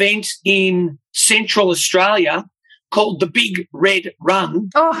an event in Central Australia called the Big Red Run.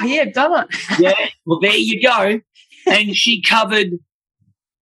 Oh, yeah, done it. Yeah, well, there you go. And she covered,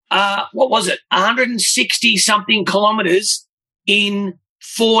 160-something kilometres in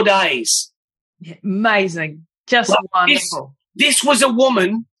 4 days. Yeah, amazing. Just wonderful. This was a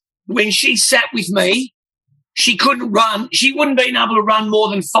woman, when she sat with me, she couldn't run. She wouldn't have been able to run more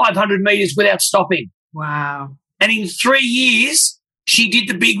than 500 metres without stopping. Wow. And in 3 years, she did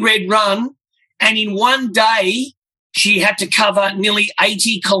the Big Red Run, and in 1 day, she had to cover nearly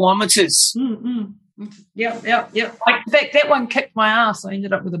 80 kilometres. Mm-mm. Yep. In fact, that one kicked my ass. I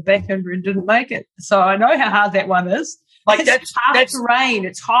ended up with a back injury and didn't make it. So I know how hard that one is. Like that's terrain.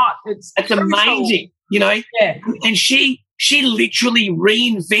 It's hot. It's amazing, Yeah. And she literally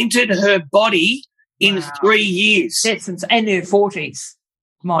reinvented her body in 3 years. That's in her 40s,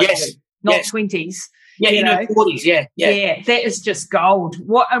 not 20s. Yeah, in her 40s. Yeah. That is just gold.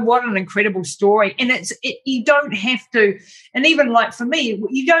 What an incredible story. And you don't have to. And even like for me,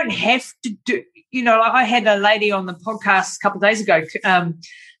 you don't have to do. I had a lady on the podcast a couple of days ago,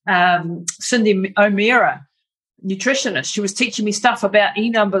 Cindy O'Meara, nutritionist. She was teaching me stuff about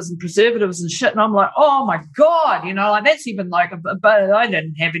numbers and preservatives and shit, and I'm like, oh my God, that's even like, but I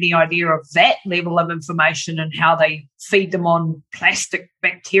didn't have any idea of that level of information and how they feed them on plastic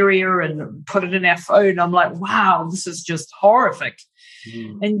bacteria and put it in our food. And I'm like, wow, this is just horrific.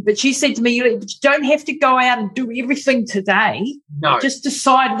 But she said to me, you don't have to go out and do everything today. No. Just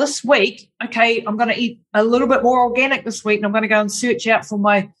decide this week, okay, I'm going to eat a little bit more organic this week, and I'm going to go and search out for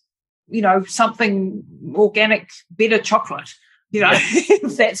my, something organic, better chocolate.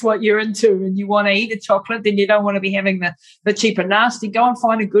 If that's what you're into and you want to eat a chocolate, then you don't want to be having the cheap and nasty. Go and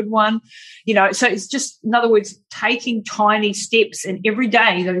find a good one. So it's just, in other words, taking tiny steps, and every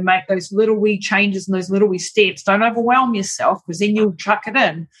day that you make those little wee changes and those little wee steps. Don't overwhelm yourself, because then you'll chuck it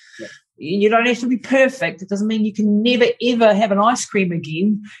in. Yeah. You don't have to be perfect. It doesn't mean you can never, ever have an ice cream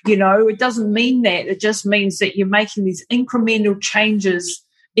again. It doesn't mean that. It just means that you're making these incremental changes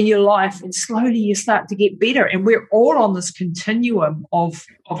in your life, and slowly you start to get better. And we're all on this continuum of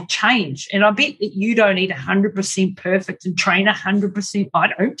change. And I bet that you don't eat 100% perfect and train 100%. I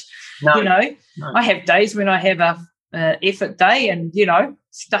don't. No. No. I have days when I have a effort day and,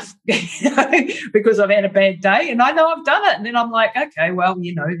 stuff because I've had a bad day, and I know I've done it. And then I'm like, okay, well,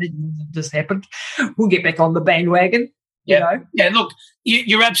 this happened. We'll get back on the bandwagon. Yeah. Yeah, look,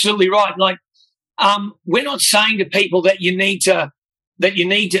 you're absolutely right. Like, we're not saying to people that you need to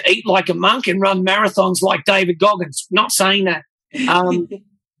eat like a monk and run marathons like David Goggins. Not saying that.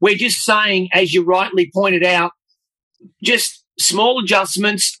 We're just saying, as you rightly pointed out, just small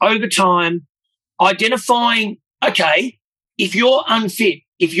adjustments over time, identifying, okay, if you're unfit,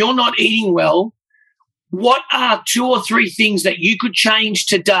 if you're not eating well, what are 2 or 3 things that you could change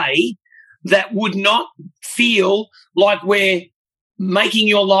today that would not feel like we're making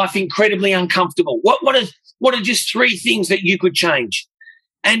your life incredibly uncomfortable? What are just 3 things that you could change?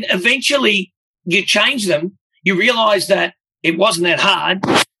 And eventually you change them. You realize that it wasn't that hard.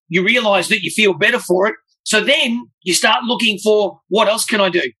 You realize that you feel better for it. So then you start looking for, what else can I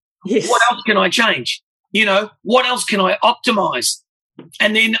do? Yes. What else can I change? What else can I optimize?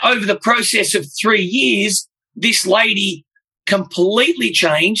 And then over the process of 3 years, this lady completely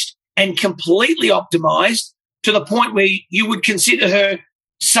changed and completely optimized to the point where you would consider her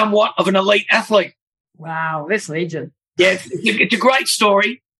somewhat of an elite athlete. Wow, that's legend. Yeah, it's a great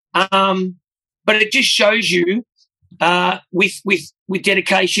story, but it just shows you with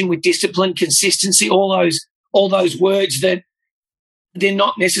dedication, with discipline, consistency, all those words that they're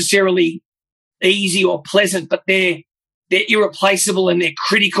not necessarily easy or pleasant, but they're irreplaceable and they're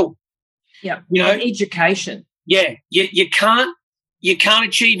critical. Yeah, and education. Yeah, you can't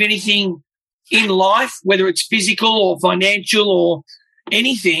achieve anything in life, whether it's physical or financial or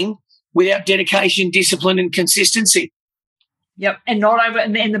anything, without dedication, discipline, and consistency. Yep, and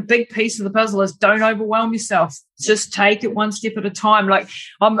and the big piece of the puzzle is don't overwhelm yourself. Just take it one step at a time. Like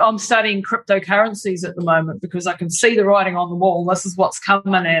I'm studying cryptocurrencies at the moment because I can see the writing on the wall. This is what's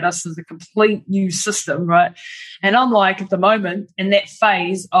coming at us as a complete new system, right? And I'm like, at the moment in that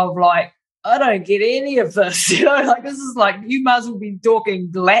phase of like, I don't get any of this, like this is like, you might as well be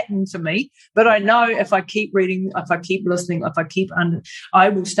talking Latin to me. But I know if I keep reading, if I keep listening, I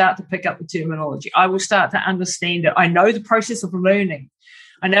will start to pick up the terminology. I will start to understand it. I know the process of learning.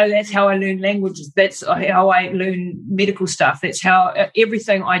 I know that's how I learn languages. That's how I learn medical stuff. That's how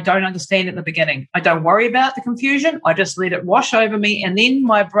everything I don't understand at the beginning. I don't worry about the confusion. I just let it wash over me. And then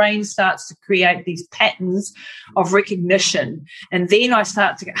my brain starts to create these patterns of recognition. And then I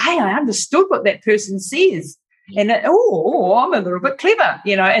start to go, hey, I understood what that person says. And I'm a little bit clever,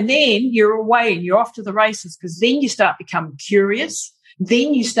 and then you're away and you're off to the races, because then you start becoming curious.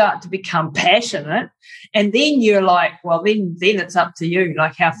 Then you start to become passionate, and then you're like, well, then it's up to you,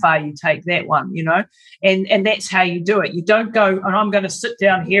 like how far you take that one, and that's how you do it. You don't go, and I'm going to sit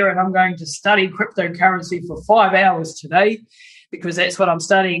down here and I'm going to study cryptocurrency for 5 hours today because that's what I'm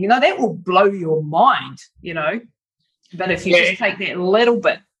studying. That will blow your mind, but if you just take that little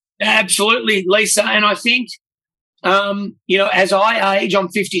bit. Absolutely, Lisa. And I think, as I age, I'm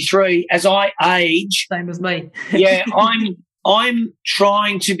 53, as I age. Same as me. Yeah, I'm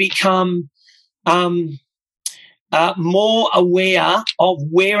trying to become more aware of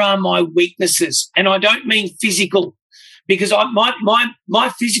where are my weaknesses, and I don't mean physical, because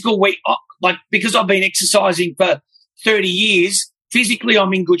my physical weak, like because I've been exercising for 30 years, physically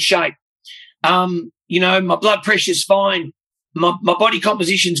I'm in good shape. My blood pressure's fine, my body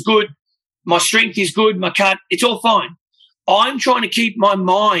composition's good, my strength is good, my cut, it's all fine. I'm trying to keep my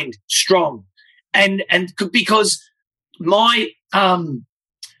mind strong, and because my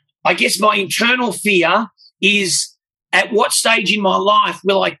I guess my internal fear is, at what stage in my life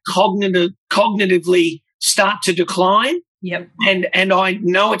will I cognitively start to decline? Yep. And I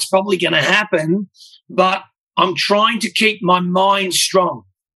know it's probably going to happen, but I'm trying to keep my mind strong.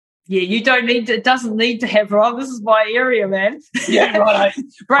 Yeah, you don't need to, it doesn't need to have, Rob. This is my area, man. Yeah, right.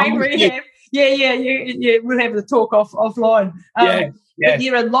 Brain rehab. Yeah. We'll have the talk offline. But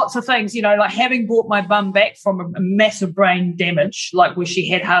there are lots of things, like having brought my bum back from a massive brain damage, like where she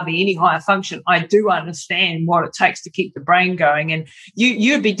had hardly any higher function. I do understand what it takes to keep the brain going. And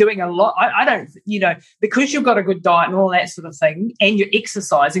you'd be doing a lot. I don't, because you've got a good diet and all that sort of thing, and you're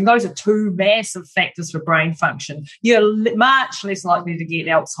exercising, those are two massive factors for brain function. You're much less likely to get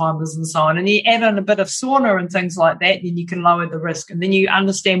Alzheimer's and so on. And you add on a bit of sauna and things like that, then you can lower the risk. And then you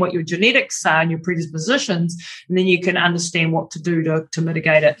understand what your genetics are and your predispositions, and then you can understand what to do to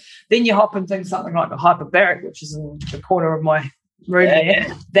mitigate it. Then you hop in things something like the hyperbaric, which is in the corner of my room there.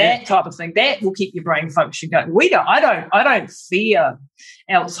 That type of thing, that will keep your brain function going. I don't fear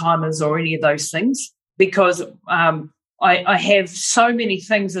Alzheimer's or any of those things, because I have so many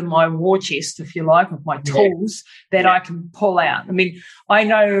things in my war chest, if you like, with my tools that I can pull out. I mean, I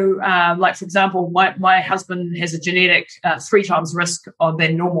know, like, for example, my husband has a genetic 3 times risk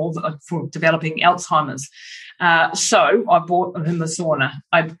than normal for developing Alzheimer's. So I bought him a sauna.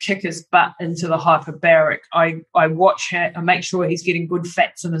 I kick his butt into the hyperbaric. I watch him, I make sure he's getting good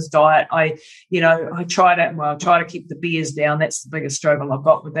fats in his diet. I try to keep the beers down. That's the biggest struggle I've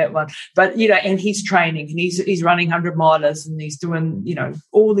got with that one. But, and he's training and he's running 100 milers and he's doing,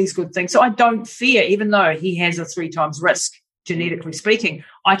 all these good things. So I don't fear, even though he has a 3 times risk, genetically speaking,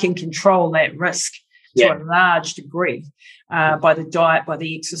 I can control that risk to a large degree by the diet, by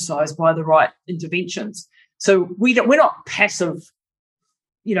the exercise, by the right interventions. So we're not passive,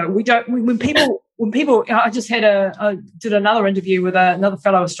 we don't, when people, I just did another interview with another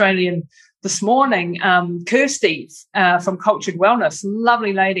fellow Australian this morning, Kirsty from Cultured Wellness,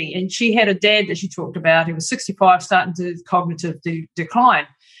 lovely lady. And she had a dad that she talked about who was 65, starting to cognitive decline.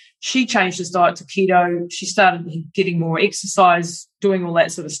 She changed his diet to keto. She started getting more exercise, doing all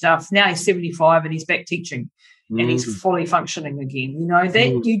that sort of stuff. Now he's 75 and he's back teaching and he's fully functioning again.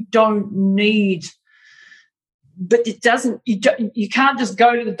 That you don't need. But it doesn't. You can't just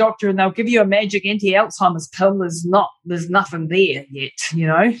go to the doctor and they'll give you a magic anti-Alzheimer's pill. There's nothing there yet.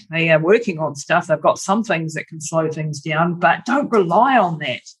 They are working on stuff. They've got some things that can slow things down, but don't rely on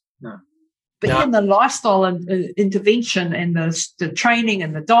that. No. But in the lifestyle and intervention and the training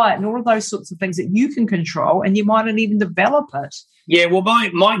and the diet and all of those sorts of things that you can control, and you might not even develop it. Yeah. Well,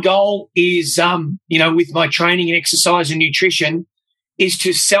 my goal is, with my training and exercise and nutrition, is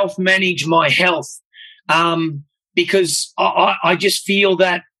to self-manage my health. because I just feel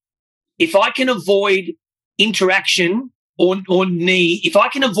that if I can avoid interaction or need, if I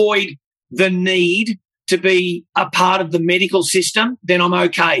can avoid the need to be a part of the medical system, then I'm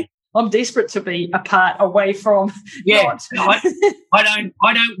okay. I'm desperate to be a part away from. Yeah, I don't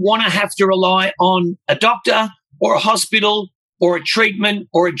want to have to rely on a doctor or a hospital or a treatment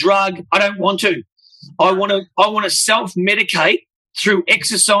or a drug. I don't want to. I want to self-medicate through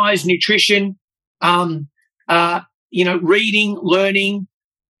exercise, nutrition, reading, learning,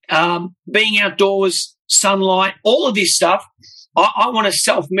 being outdoors, sunlight, all of this stuff. I want to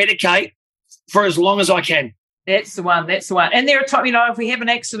self-medicate for as long as I can. That's the one. And there are times, if we have an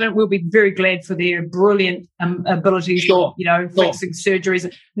accident, we'll be very glad for their brilliant abilities, sure. flexing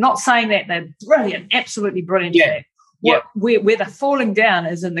surgeries. Not saying that they're brilliant, absolutely brilliant. Yeah. Where they're falling down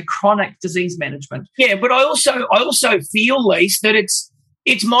is in the chronic disease management. Yeah, but I also feel, Lise, that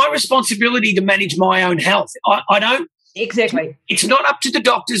it's my responsibility to manage my own health. I don't. Exactly. It's not up to the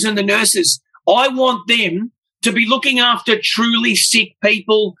doctors and the nurses. I want them to be looking after truly sick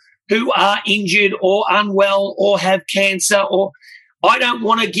people who are injured or unwell or have cancer, or I don't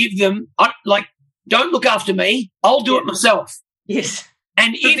want to give them, don't look after me. I'll do it myself. Yes.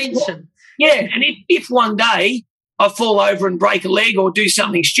 And prevention. If one day I fall over and break a leg or do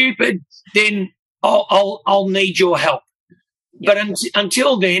something stupid, then I'll need your help. Yep. But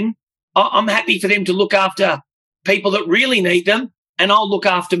until then, I'm happy for them to look after people that really need them, and I'll look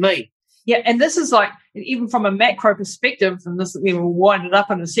after me. Yeah, and this is even from a macro perspective, and this we'll wind it up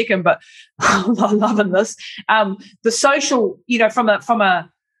in a second, but I'm loving this. The social, from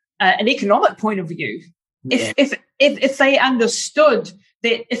an economic point of view, if they understood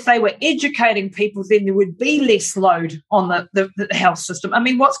that if they were educating people, then there would be less load on the health system. I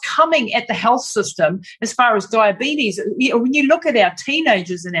mean, what's coming at the health system as far as diabetes, when you look at our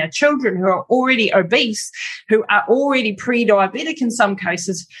teenagers and our children who are already obese, who are already pre-diabetic in some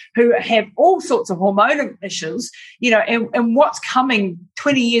cases, who have all sorts of hormonal issues, and what's coming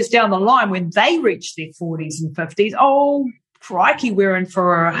 20 years down the line when they reach their 40s and 50s, crikey, we're in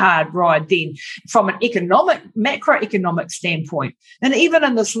for a hard ride then from an macroeconomic standpoint. And even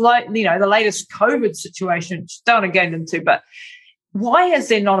in this, the latest COVID situation, don't want to get into, but why is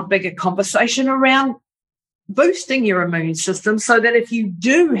there not a bigger conversation around boosting your immune system so that if you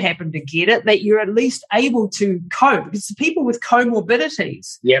do happen to get it, that you're at least able to cope? Because the people with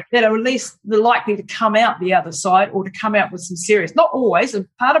comorbidities that are at least likely to come out the other side or to come out with some serious, not always, and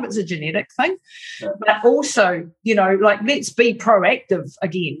part of it's a genetic thing, but also, let's be proactive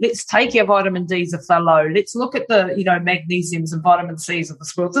again. Let's take our vitamin Ds if they're low. Let's look at the, magnesiums and vitamin Cs of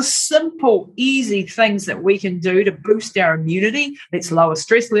this world. The simple, easy things that we can do to boost our immunity. Let's lower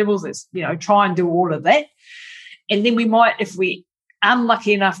stress levels. Let's, try and do all of that. And then we might, if we're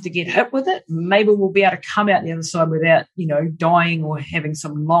unlucky enough to get hit with it, maybe we'll be able to come out the other side without, dying or having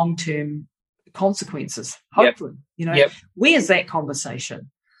some long-term consequences, hopefully. Where's that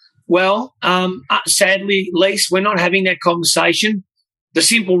conversation? Well, sadly, Lise, we're not having that conversation. The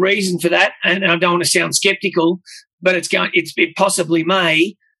simple reason for that, and I don't want to sound skeptical, but it possibly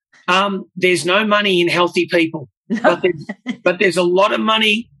may, there's no money in healthy people. But there's a lot of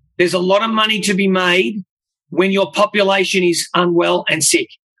money. There's a lot of money to be made when your population is unwell and sick.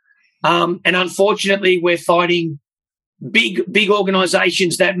 And unfortunately, we're fighting big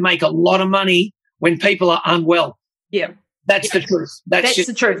organisations that make a lot of money when people are unwell. Yeah. That's the truth. That's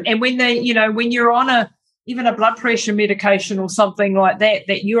the truth. And when when you're on even a blood pressure medication or something like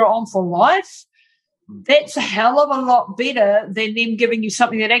that you're on for life, that's a hell of a lot better than them giving you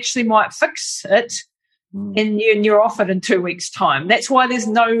something that actually might fix it. And you're off it in 2 weeks' time. That's why there's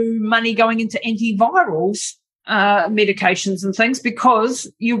no money going into antivirals, medications and things, because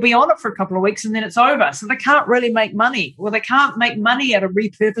you'll be on it for a couple of weeks and then it's over. So they can't really make money. Well, they can't make money out of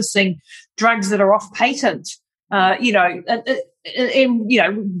repurposing drugs that are off patent, and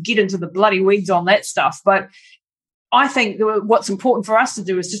get into the bloody weeds on that stuff. But I think what's important for us to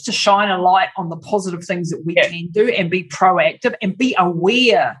do is just to shine a light on the positive things that we can do and be proactive and be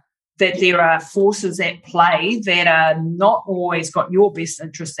aware that there are forces at play that are not always got your best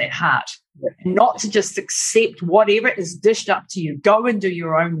interests at heart. And not to just accept whatever is dished up to you. Go and do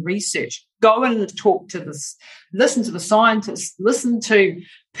your own research. Go and talk to listen to the scientists, listen to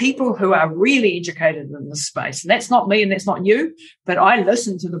people who are really educated in this space. And that's not me and that's not you, but I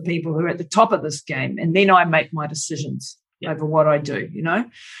listen to the people who are at the top of this game, and then I make my decisions over what I do,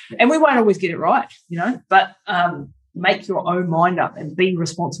 And we won't always get it right, but make your own mind up and be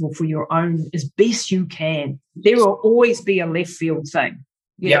responsible for your own as best you can. There will always be a left field thing.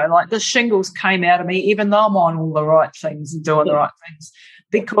 Like the shingles came out of me, even though I'm on all the right things and doing the right things.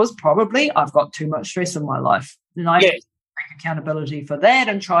 because probably I've got too much stress in my life. And I take accountability for that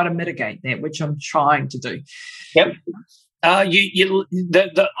and try to mitigate that, which I'm trying to do. Yep.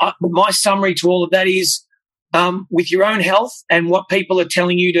 My summary to all of that is with your own health and what people are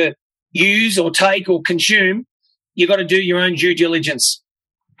telling you to use or take or consume, you've got to do your own due diligence.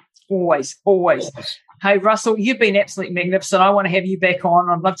 Always. Hey, Russell, you've been absolutely magnificent. I want to have you back on.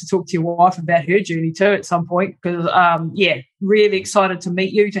 I'd love to talk to your wife about her journey too at some point because, really excited to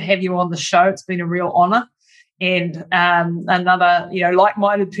meet you, to have you on the show. It's been a real honour. And another,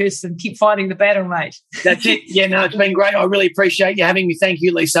 like-minded person. Keep fighting the battle, mate. That's it. Yeah, no, it's been great. I really appreciate you having me. Thank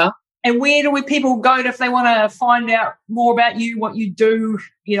you, Lisa. And where do people go if they want to find out more about you, what you do,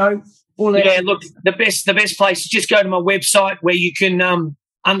 all that? Yeah, look, the best place is just go to my website where you can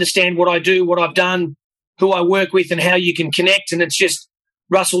understand what I do, what I've done, who I work with, and how you can connect. And it's just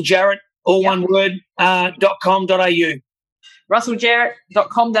Russell Jarrett, all one word, .com.au.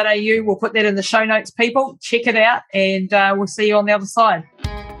 russelljarrett.com.au. We'll put that in the show notes, people. Check it out, and we'll see you on the other side.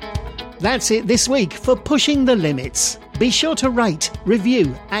 That's it this week for Pushing the Limits. Be sure to rate,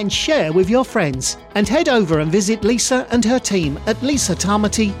 review and share with your friends. And head over and visit Lisa and her team at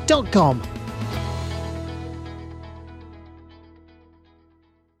lisatamati.com.